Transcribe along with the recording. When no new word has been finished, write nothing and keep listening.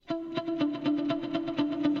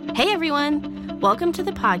Hey everyone! Welcome to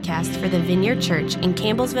the podcast for the Vineyard Church in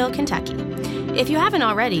Campbellsville, Kentucky. If you haven't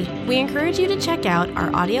already, we encourage you to check out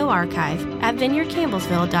our audio archive at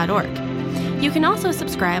vineyardcampbellsville.org. You can also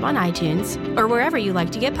subscribe on iTunes or wherever you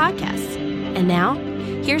like to get podcasts. And now,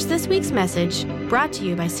 here's this week's message brought to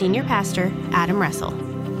you by Senior Pastor Adam Russell.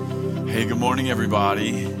 Hey, good morning,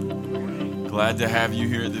 everybody. Glad to have you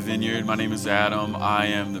here at the Vineyard. My name is Adam. I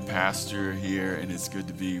am the pastor here, and it's good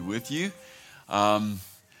to be with you.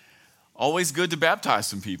 Always good to baptize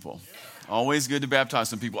some people. Always good to baptize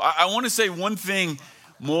some people. I want to say one thing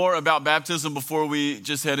more about baptism before we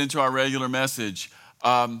just head into our regular message.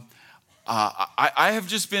 I have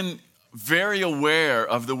just been very aware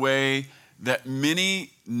of the way that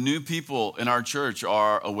many new people in our church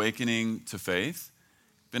are awakening to faith.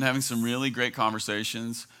 Been having some really great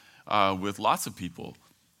conversations with lots of people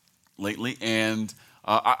lately, and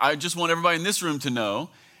I just want everybody in this room to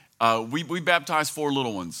know we baptized 4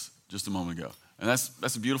 little ones just a moment ago, and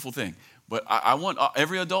that's a beautiful thing. But I want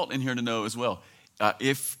every adult in here to know as well,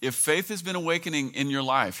 if faith has been awakening in your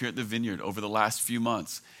life here at the Vineyard over the last few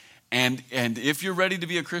months, and if you're ready to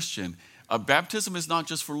be a Christian, baptism is not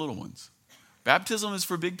just for little ones. Baptism is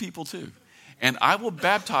for big people too, and I will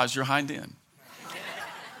baptize your hind end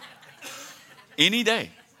any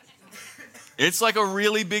day. It's like a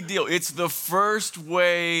really big deal. It's the first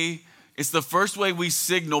way we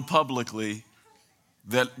signal publicly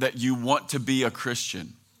that you want to be a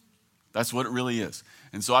Christian. That's what it really is.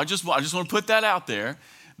 And so I just want to put that out there,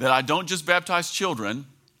 that I don't just baptize children,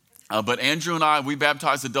 but Andrew and I, we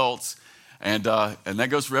baptize adults, and that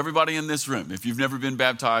goes for everybody in this room. If you've never been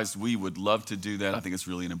baptized, we would love to do that. I think it's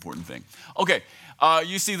really an important thing. Okay,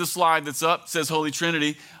 you see the slide that's up. It says Holy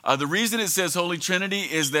Trinity. The reason it says Holy Trinity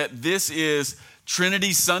is that this is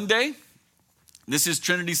Trinity Sunday. This is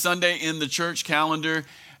Trinity Sunday in the church calendar.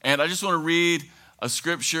 And I just want to read a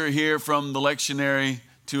scripture here from the lectionary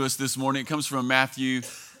to us this morning. It comes from Matthew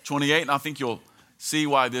 28, and I think you'll see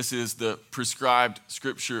why this is the prescribed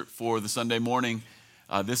scripture for the Sunday morning.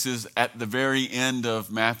 This is at the very end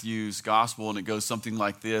of Matthew's gospel, and it goes something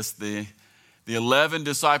like this. The 11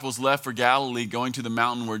 disciples left for Galilee, going to the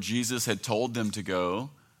mountain where Jesus had told them to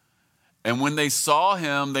go. And when they saw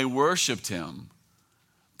him, they worshiped him.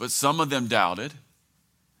 But some of them doubted.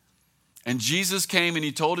 And Jesus came and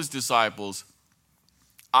he told his disciples,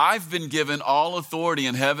 "I've been given all authority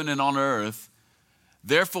in heaven and on earth.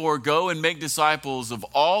 Therefore, go and make disciples of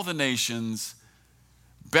all the nations,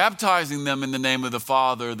 baptizing them in the name of the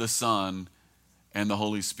Father, the Son, and the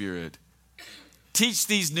Holy Spirit. Teach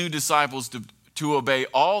these new disciples to obey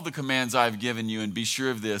all the commands I've given you, and be sure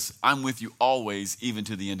of this, I'm with you always, even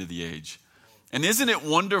to the end of the age." And isn't it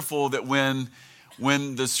wonderful that when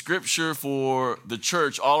the scripture for the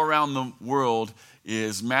church all around the world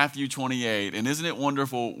is Matthew 28, and isn't it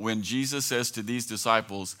wonderful when Jesus says to these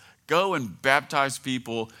disciples, go and baptize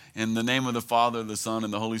people in the name of the Father, the Son,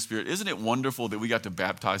 and the Holy Spirit. Isn't it wonderful that we got to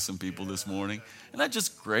baptize some people this morning? Isn't that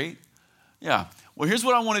just great? Yeah. Well, here's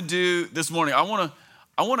what I want to do this morning. I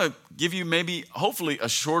want to give you hopefully a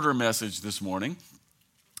shorter message this morning.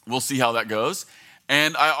 We'll see how that goes.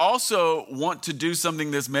 And I also want to do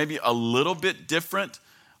something that's maybe a little bit different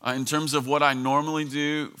in terms of what I normally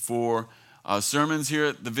do for sermons here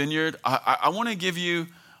at the Vineyard. I want to give you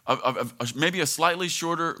maybe a slightly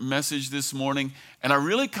shorter message this morning, and I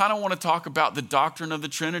really kind of want to talk about the doctrine of the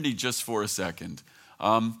Trinity just for a second.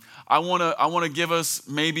 I want to give us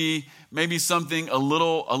maybe something a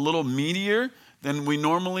little meatier than we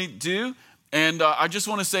normally do, and I just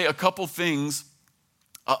want to say a couple things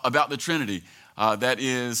about the Trinity that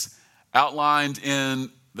is outlined in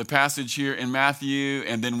the passage here in Matthew,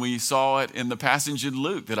 and then we saw it in the passage in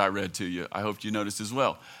Luke that I read to you. I hope you noticed as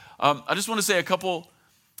well. I just want to say a couple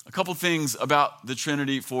things about the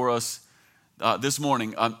Trinity for us this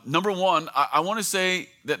morning. Number one, I want to say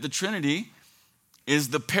that the Trinity is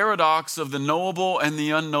the paradox of the knowable and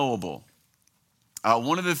the unknowable.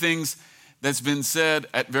 One of the things that's been said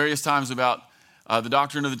at various times about the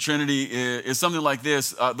doctrine of the Trinity is something like this.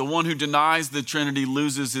 The one who denies the Trinity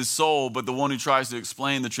loses his soul, but the one who tries to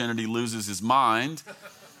explain the Trinity loses his mind.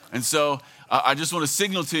 And so I just want to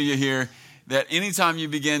signal to you here that anytime you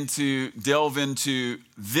begin to delve into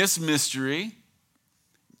this mystery,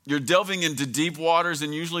 you're delving into deep waters,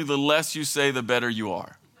 and usually the less you say, the better you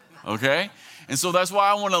are, okay? And so that's why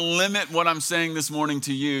I want to limit what I'm saying this morning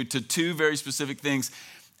to you to 2 very specific things.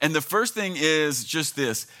 And the first thing is just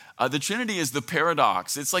this. The Trinity is the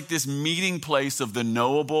paradox. It's like this meeting place of the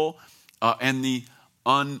knowable and the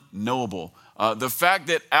unknowable. The fact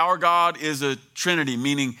that our God is a Trinity,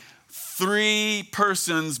 meaning 3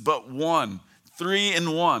 persons but one. three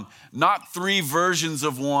in one, not three versions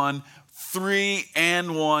of one, three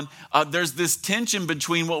and one. There's this tension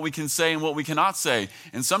between what we can say and what we cannot say.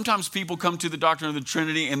 And sometimes people come to the doctrine of the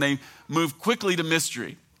Trinity and they move quickly to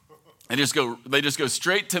mystery. They just go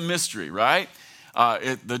straight to mystery, right?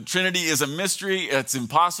 The Trinity is a mystery. It's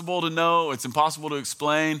impossible to know. It's impossible to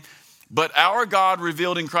explain. But our God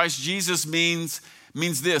revealed in Christ Jesus means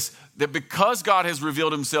this, that because God has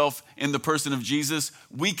revealed himself in the person of Jesus,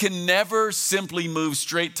 we can never simply move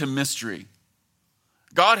straight to mystery.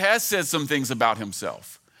 God has said some things about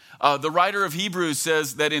himself. The writer of Hebrews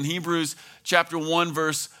says that in Hebrews chapter 1,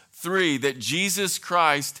 verse 3, that Jesus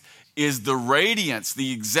Christ is the radiance,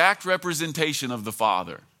 the exact representation of the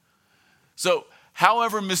Father. So,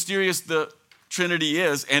 however mysterious the Trinity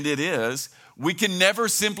is, and it is, we can never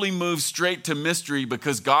simply move straight to mystery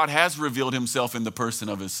because God has revealed himself in the person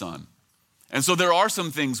of his Son. And so there are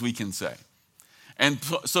some things we can say. And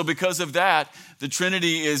so because of that, the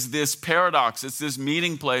Trinity is this paradox. It's this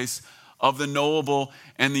meeting place of the knowable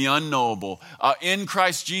and the unknowable. In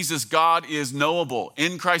Christ Jesus, God is knowable.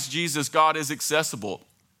 In Christ Jesus, God is accessible.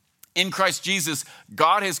 In Christ Jesus,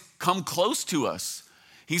 God has come close to us.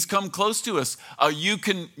 He's come close to us. You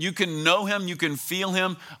can know him. You can feel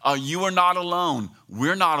him. You are not alone.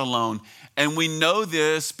 We're not alone. And we know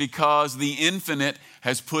this because the infinite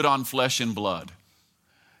has put on flesh and blood.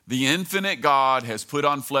 The infinite God has put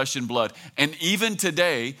on flesh and blood. And even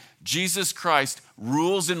today, Jesus Christ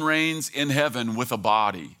rules and reigns in heaven with a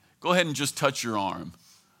body. Go ahead and just touch your arm.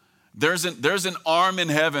 There's an arm in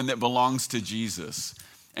heaven that belongs to Jesus.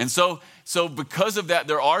 And so because of that,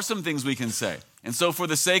 there are some things we can say. And so for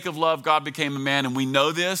the sake of love, God became a man, and we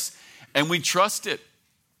know this, and we trust it.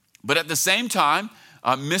 But at the same time,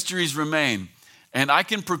 mysteries remain. And I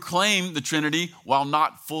can proclaim the Trinity while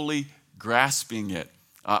not fully grasping it.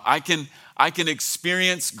 I can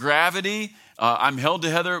experience gravity. I'm held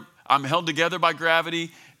together by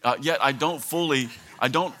gravity, yet I don't fully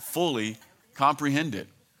comprehend it.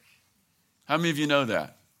 How many of you know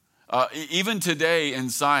that? Even today in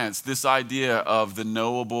science, this idea of the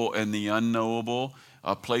knowable and the unknowable,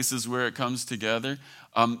 places where it comes together,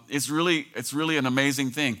 it's really an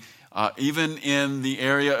amazing thing. Even in the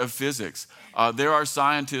area of physics, there are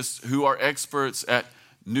scientists who are experts at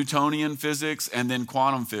Newtonian physics and then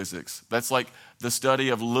quantum physics. That's like the study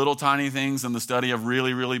of little tiny things and the study of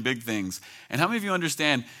really, really big things. And how many of you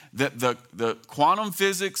understand that the quantum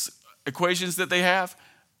physics equations that they have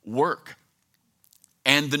work?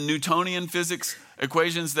 And the Newtonian physics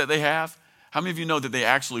equations that they have, how many of you know that they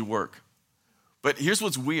actually work? But here's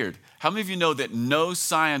what's weird. How many of you know that no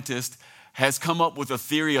scientist has come up with a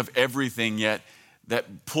theory of everything yet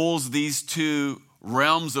that pulls these two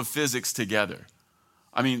realms of physics together?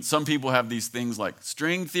 I mean, some people have these things like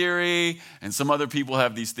string theory, and some other people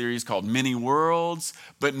have these theories called many worlds,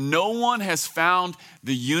 but no one has found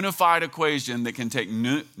the unified equation that can take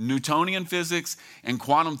Newtonian physics and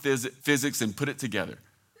quantum physics and put it together,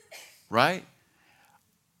 right?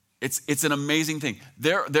 It's an amazing thing.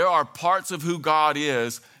 There are parts of who God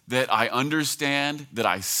is that I understand, that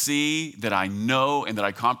I see, that I know, and that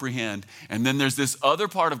I comprehend, and then there's this other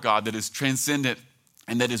part of God that is transcendent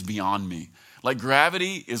and that is beyond me. Like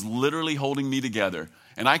gravity is literally holding me together.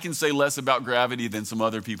 And I can say less about gravity than some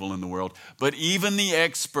other people in the world. But even the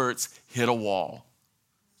experts hit a wall.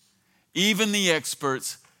 Even the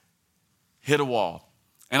experts hit a wall.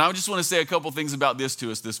 And I just want to say a couple things about this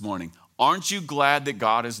to us this morning. Aren't you glad that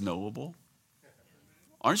God is knowable?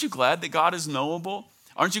 Aren't you glad that God is knowable?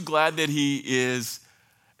 Aren't you glad that he is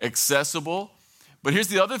accessible? But here's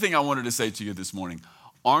the other thing I wanted to say to you this morning.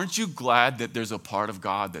 Aren't you glad that there's a part of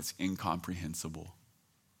God that's incomprehensible?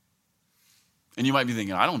 And you might be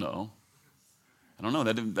thinking, I don't know.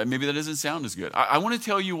 That maybe that doesn't sound as good. I want to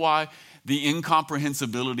tell you why the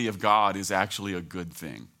incomprehensibility of God is actually a good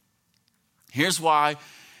thing. Here's why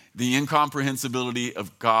the incomprehensibility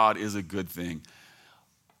of God is a good thing.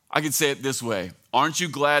 I could say it this way. Aren't you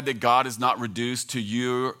glad that God is not reduced to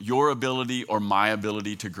your ability or my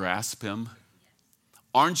ability to grasp him?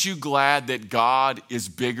 Aren't you glad that God is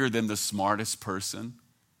bigger than the smartest person?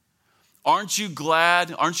 Aren't you glad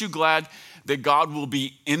that God will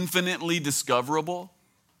be infinitely discoverable?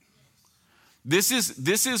 This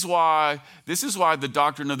is why the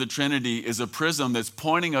doctrine of the Trinity is a prism that's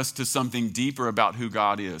pointing us to something deeper about who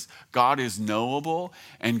God is. God is knowable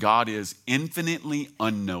and God is infinitely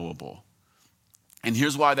unknowable. And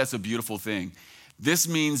here's why that's a beautiful thing. This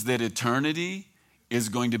means that eternity is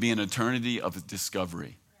going to be an eternity of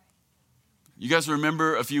discovery. You guys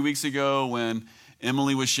remember a few weeks ago when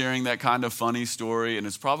Emily was sharing that kind of funny story, and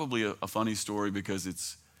it's probably a funny story because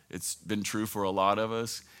it's been true for a lot of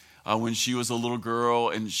us. when she was a little girl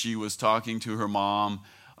and she was talking to her mom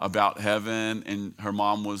about heaven, and her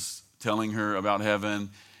mom was telling her about heaven,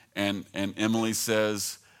 and Emily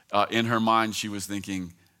says, in her mind, she was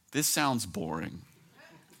thinking, this sounds boring.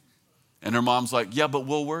 And her mom's like, yeah, but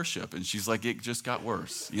we'll worship. And she's like, it just got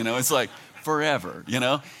worse. It's like forever,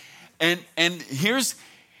 And here's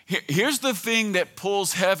the thing that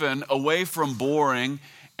pulls heaven away from boring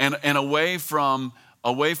and away from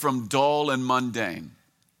dull and mundane.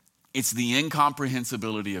 It's the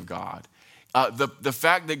incomprehensibility of God. The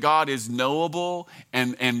fact that God is knowable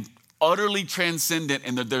and utterly transcendent,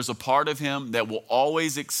 and that there's a part of him that will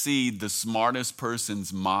always exceed the smartest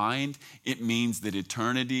person's mind. It means that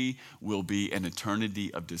eternity will be an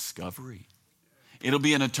eternity of discovery. It'll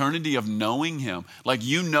be an eternity of knowing him. Like,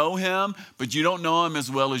 you know him, but you don't know him as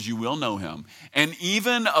well as you will know him. And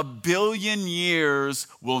even 1 billion years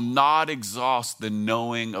will not exhaust the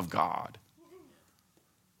knowing of God.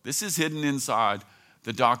 This is hidden inside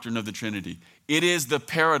the doctrine of the Trinity. It is the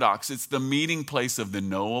paradox. It's the meeting place of the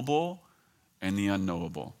knowable and the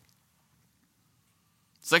unknowable.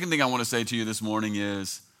 Second thing I want to say to you this morning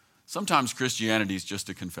is sometimes Christianity is just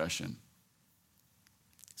a confession.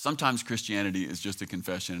 Sometimes Christianity is just a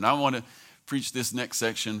confession. And I want to preach this next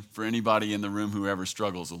section for anybody in the room who ever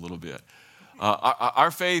struggles a little bit.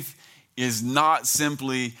 Our faith is not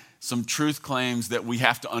simply some truth claims that we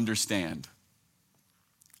have to understand.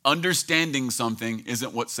 Understanding something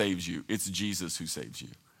isn't what saves you. It's Jesus who saves you.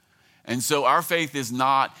 And so our faith is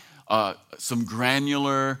not some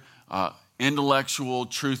granular, intellectual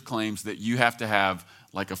truth claims that you have to have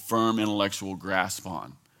like a firm intellectual grasp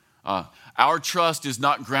on. Our trust is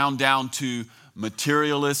not ground down to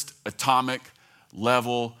materialist, atomic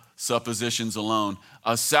level suppositions alone.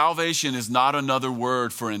 Salvation is not another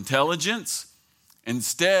word for intelligence.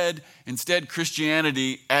 Instead,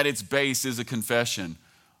 Christianity at its base is a confession.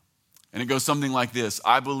 And it goes something like this: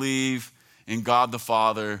 I believe in God the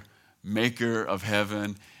Father, maker of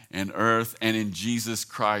heaven and earth, and in Jesus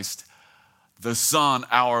Christ, the Son,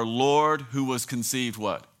 our Lord, who was conceived,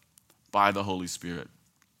 what? By the Holy Spirit.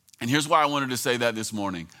 And here's why I wanted to say that this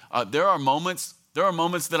morning. There are moments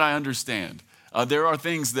that I understand. There are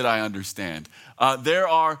things that I understand. There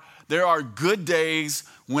are good days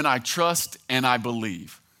when I trust and I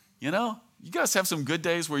believe. You guys have some good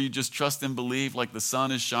days where you just trust and believe, like the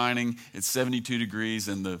sun is shining, it's 72 degrees,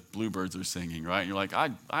 and the bluebirds are singing, right? And you're like,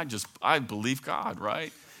 I believe God,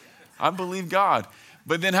 right? I believe God.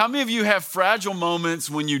 But then how many of you have fragile moments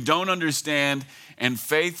when you don't understand and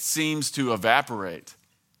faith seems to evaporate?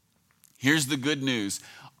 Here's the good news.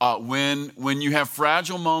 When you have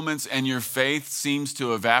fragile moments and your faith seems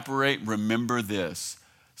to evaporate, remember this: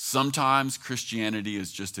 sometimes Christianity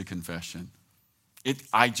is just a confession.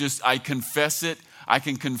 I confess it. I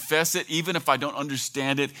can confess it even if I don't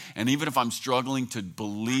understand it, and even if I'm struggling to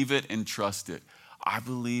believe it and trust it. I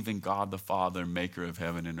believe in God the Father, maker of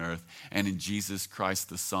heaven and earth, and in Jesus Christ,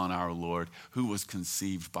 the Son, our Lord, who was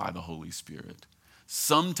conceived by the Holy Spirit.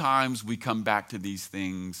 Sometimes we come back to these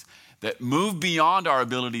things that move beyond our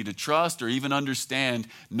ability to trust or even understand,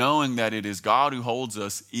 knowing that it is God who holds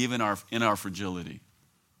us even in our fragility.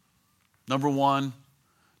 Number one,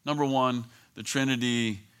 the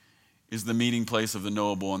Trinity is the meeting place of the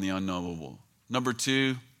knowable and the unknowable. Number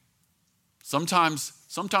two, sometimes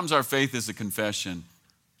our faith is a confession.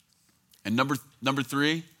 And number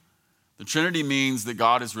three, the Trinity means that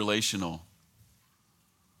God is relational.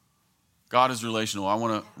 God is relational. I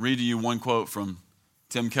want to read to you one quote from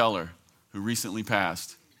Tim Keller, who recently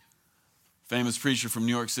passed. Famous preacher from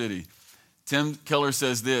New York City. Tim Keller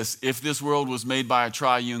says this: if this world was made by a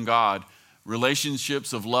triune God,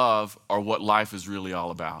 relationships of love are what life is really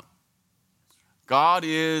all about. God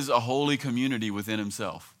is a holy community within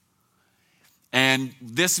himself. And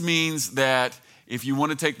this means that if you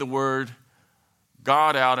want to take the word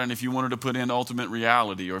God out, and if you wanted to put in ultimate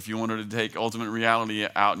reality, or if you wanted to take ultimate reality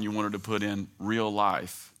out and you wanted to put in real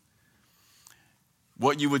life,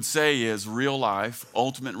 what you would say is real life,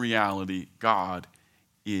 ultimate reality, God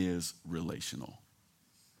is relational.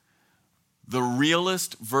 The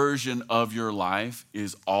realist version of your life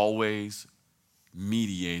is always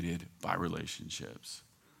mediated by relationships.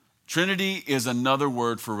 Trinity is another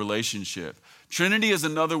word for relationship. Trinity is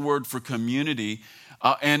another word for community,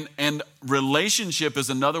 and relationship is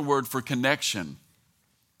another word for connection.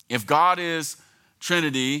 If God is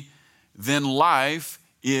Trinity, then life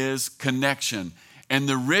is connection. And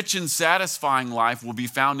the rich and satisfying life will be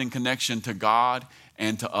found in connection to God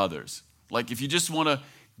and to others. Like, if you just want to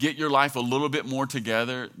get your life a little bit more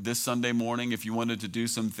together this Sunday morning, if you wanted to do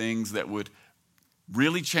some things that would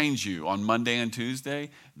really change you on Monday and Tuesday,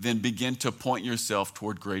 then begin to point yourself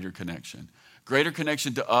toward greater connection. Greater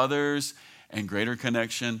connection to others and greater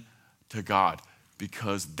connection to God,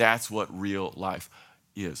 because that's what real life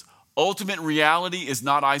is. Ultimate reality is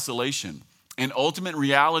not isolation, and ultimate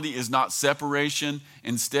reality is not separation.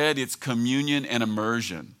 Instead, it's communion and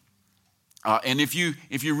immersion. And if you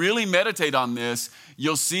really meditate on this,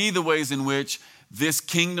 you'll see the ways in which this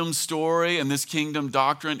kingdom story and this kingdom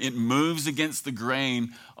doctrine, it moves against the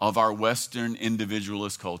grain of our Western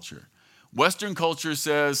individualist culture. Western culture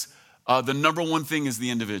says the number one thing is the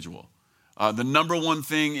individual. The number one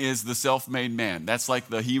thing is the self-made man. That's like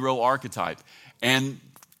the hero archetype. And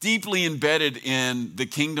deeply embedded in the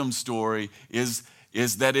kingdom story is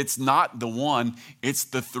that it's not the one, it's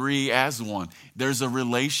the three as one. There's a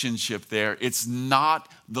relationship there. It's not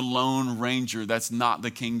the Lone Ranger. That's not the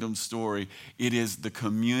kingdom story. It is the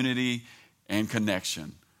community and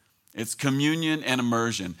connection. It's communion and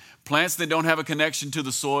immersion. Plants that don't have a connection to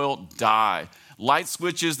the soil die. Light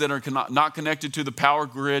switches that are not connected to the power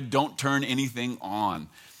grid don't turn anything on.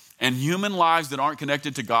 And human lives that aren't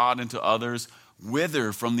connected to God and to others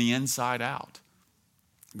wither from the inside out.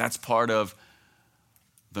 That's part of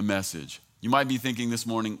the message. You might be thinking this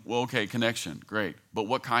morning, well, okay, connection, great. But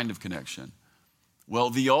what kind of connection? Well,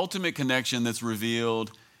 the ultimate connection that's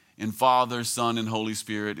revealed in Father, Son, and Holy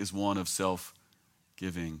Spirit is one of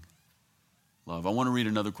self-giving love. I want to read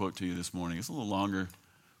another quote to you this morning. It's a little longer,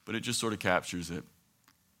 but it just sort of captures it.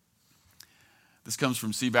 This comes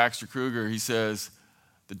from C. Baxter Kruger. He says,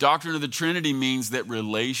 the doctrine of the Trinity means that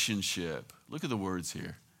relationship, look at the words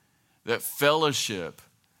here, that fellowship,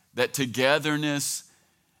 that togetherness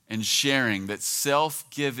and sharing, that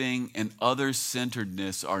self-giving and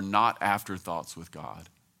other-centeredness are not afterthoughts with God,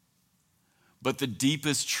 but the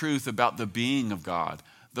deepest truth about the being of God.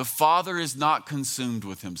 The Father is not consumed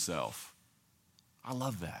with himself. I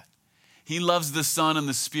love that. He loves the Son and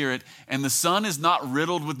the Spirit, and the Son is not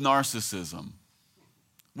riddled with narcissism.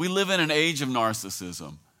 We live in an age of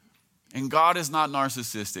narcissism, and God is not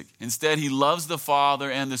narcissistic. Instead, he loves the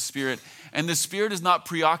Father and the Spirit, and the Spirit is not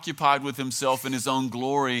preoccupied with himself and his own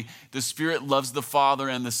glory. The Spirit loves the Father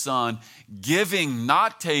and the Son, giving,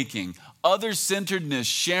 not taking, other-centeredness,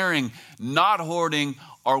 sharing, not hoarding,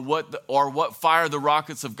 are what fire the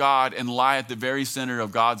rockets of God and lie at the very center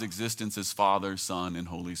of God's existence as Father, Son, and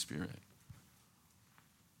Holy Spirit.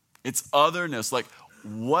 It's otherness. Like,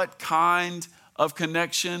 what kind of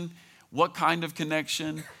connection? What kind of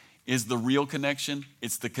connection is the real connection?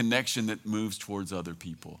 It's the connection that moves towards other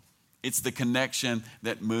people. It's the connection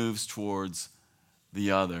that moves towards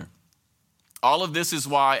the other. All of this is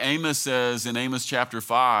why Amos says in Amos chapter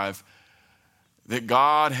 5 that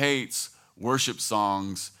God hates worship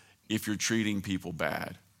songs if you're treating people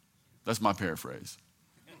bad. That's my paraphrase.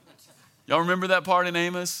 Y'all remember that part in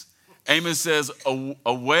Amos? Amos says,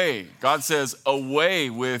 away. God says, away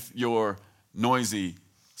with your noisy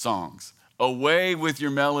songs. Away with your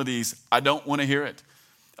melodies. I don't want to hear it.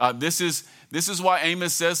 This is why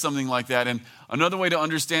Amos says something like that. And another way to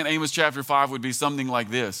understand Amos chapter 5 would be something like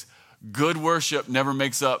this. Good worship never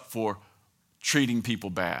makes up for treating people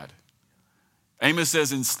bad. Amos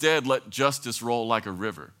says, instead, let justice roll like a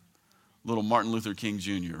river. Little Martin Luther King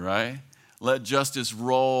Jr., right? Let justice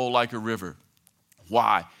roll like a river.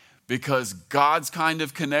 Why? Because God's kind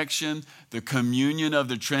of connection, the communion of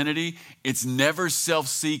the Trinity, it's never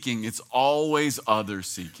self-seeking. It's always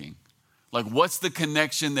other-seeking. Like, what's the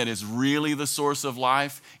connection that is really the source of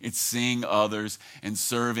life? It's seeing others and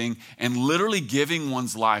serving and literally giving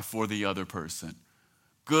one's life for the other person.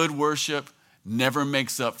 Good worship never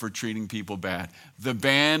makes up for treating people bad. The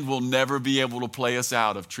band will never be able to play us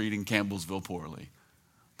out of treating Campbellsville poorly.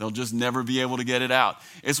 They'll just never be able to get it out.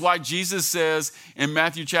 It's why Jesus says in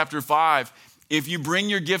Matthew chapter 5, if you bring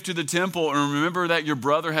your gift to the temple and remember that your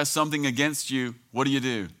brother has something against you, what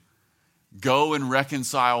do? Go and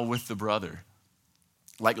reconcile with the brother.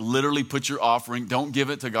 Like, literally put your offering. Don't give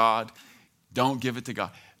it to God. Don't give it to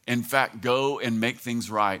God. In fact, go and make things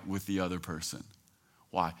right with the other person.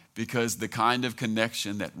 Why? Because the kind of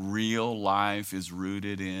connection that real life is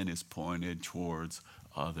rooted in is pointed towards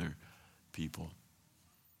other people.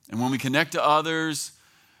 And when we connect to others,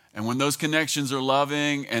 and when those connections are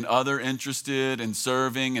loving and other interested and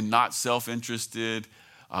serving and not self-interested,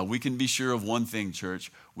 we can be sure of one thing,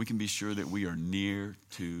 church. We can be sure that we are near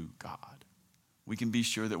to God. We can be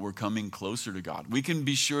sure that we're coming closer to God. We can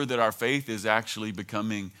be sure that our faith is actually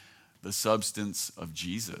becoming the substance of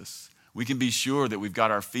Jesus. We can be sure that we've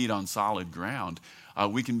got our feet on solid ground.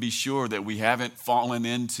 We can be sure that we haven't fallen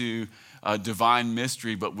into divine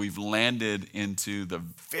mystery, but we've landed into the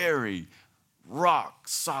very rock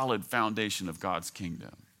solid foundation of God's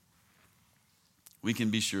kingdom, we can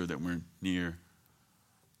be sure that we're near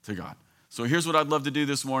to God. So here's what I'd love to do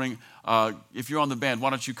this morning. If you're on the band, why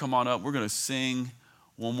don't you come on up? We're going to sing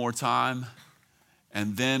one more time,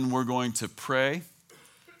 and then we're going to pray.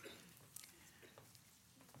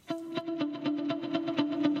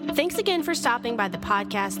 Thanks again for stopping by the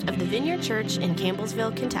podcast of the Vineyard Church in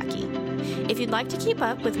Campbellsville, Kentucky. If you'd like to keep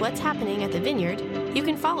up with what's happening at the Vineyard, you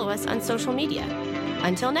can follow us on social media.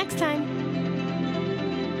 Until next time.